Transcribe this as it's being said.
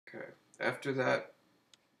Okay, after that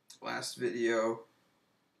last video,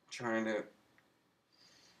 trying to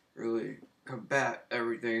really combat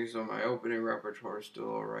everything, so my opening repertoire is still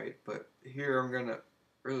alright, but here I'm gonna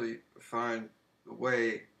really find the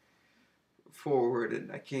way forward,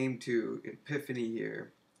 and I came to epiphany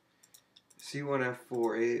here. C1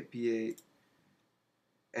 F4 A8 B8,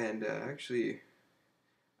 and actually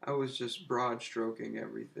I was just broad stroking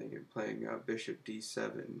everything and playing Bishop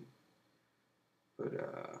D7, but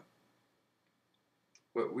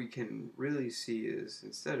what we can really see is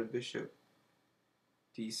instead of Bishop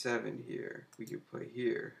D7 here, we could play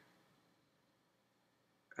here.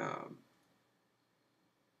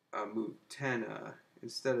 Move 10.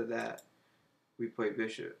 Instead of that, we play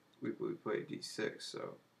Bishop. We play D6.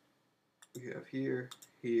 So we have here,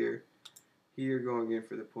 here, here going in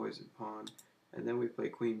for the poison pawn, and then we play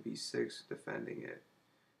Queen B6 defending it.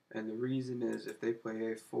 And the reason is if they play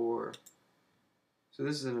A4, so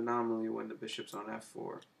this is an anomaly when the bishop's on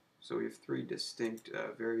F4. So we have three distinct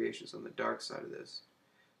variations on the dark side of this.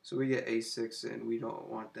 So we get A6 and we don't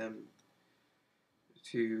want them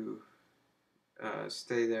to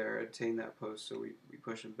stay there, attain that post, so we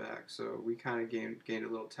push them back. So we kind of gained a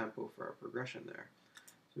little tempo for our progression there.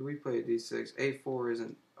 So we play D6. A4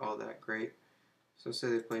 isn't all that great. So say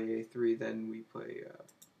they play A3, then we play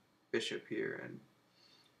bishop here,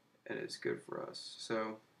 and it's good for us.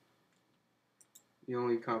 So the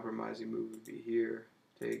only compromising move would be here.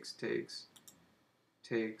 Takes, takes,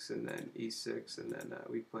 takes, and then E6, and then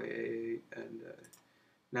we play A8, and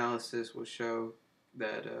analysis will show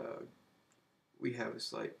that we have a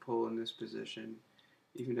slight pull in this position,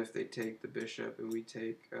 even if they take the bishop and we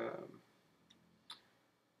take.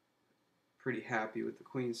 Pretty happy with the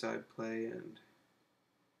queenside play, and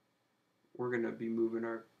we're going to be moving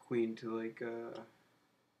our queen to like a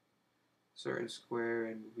certain square,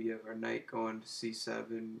 and we have our knight going to C7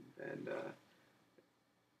 and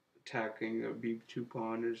attacking a B2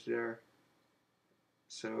 pawn is there.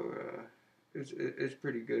 So it's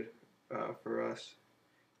pretty good for us,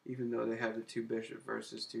 even though they have the two bishop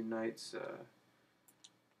versus two knights.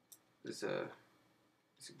 It's a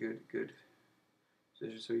good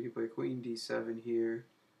position. So you can play Queen D7 here.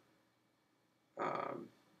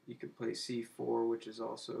 You can play C4, which is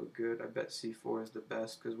also good. I bet C4 is the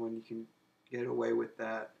best because when you can get away with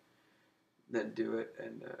that, then do it.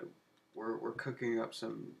 And we're cooking up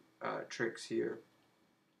some tricks here,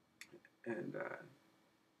 and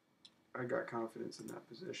I got confidence in that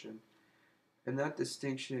position. And that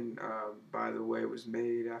distinction, by the way, was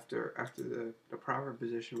made after the proper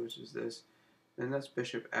position, which is this. And that's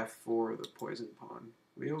Bishop F4, the poison pawn.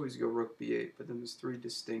 We always go Rook B8, but then there's three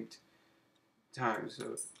distinct times.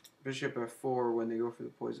 So Bishop F4, when they go for the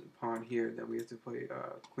poison pawn here, then we have to play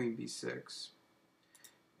Queen B6.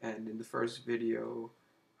 And in the first video,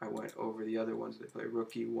 I went over the other ones. They play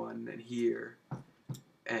Rook E1, then here,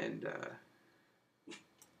 and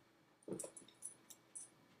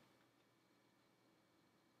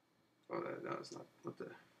oh, that was not what the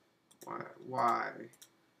why.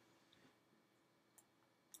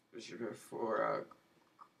 Bishop F4,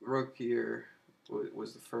 Rook here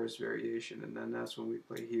was the first variation, and then that's when we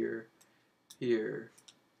play here, here,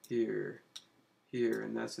 here, here,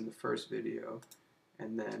 and that's in the first video.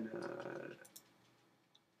 And then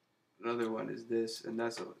another one is this, and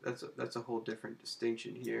that's a whole different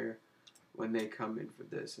distinction here when they come in for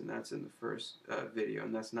this, and that's in the first video,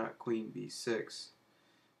 and that's not Queen B6.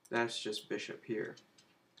 That's just Bishop here.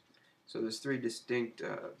 So there's three distinct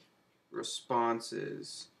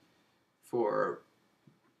responses for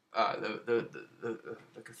the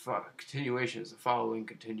continuations, the following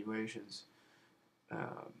continuations, the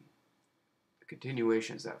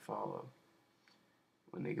continuations that follow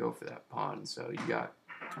when they go for that pawn. So you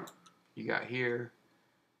got here,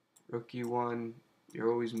 Rook E1, you're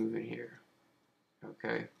always moving here,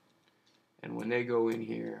 okay? And when they go in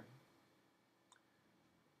here,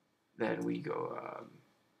 then we go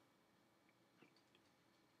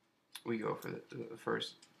for the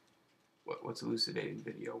first what's elucidating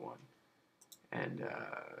video 1, and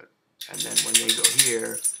then when they go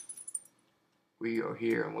here, we go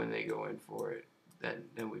here, and when they go in for it,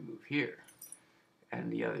 then we move here.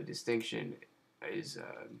 And the other distinction is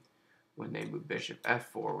when they move Bishop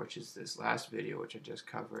F4, which is this last video which I just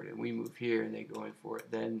covered, and we move here and they go in for it,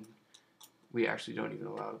 then we actually don't even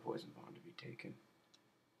allow the poison pawn to be taken.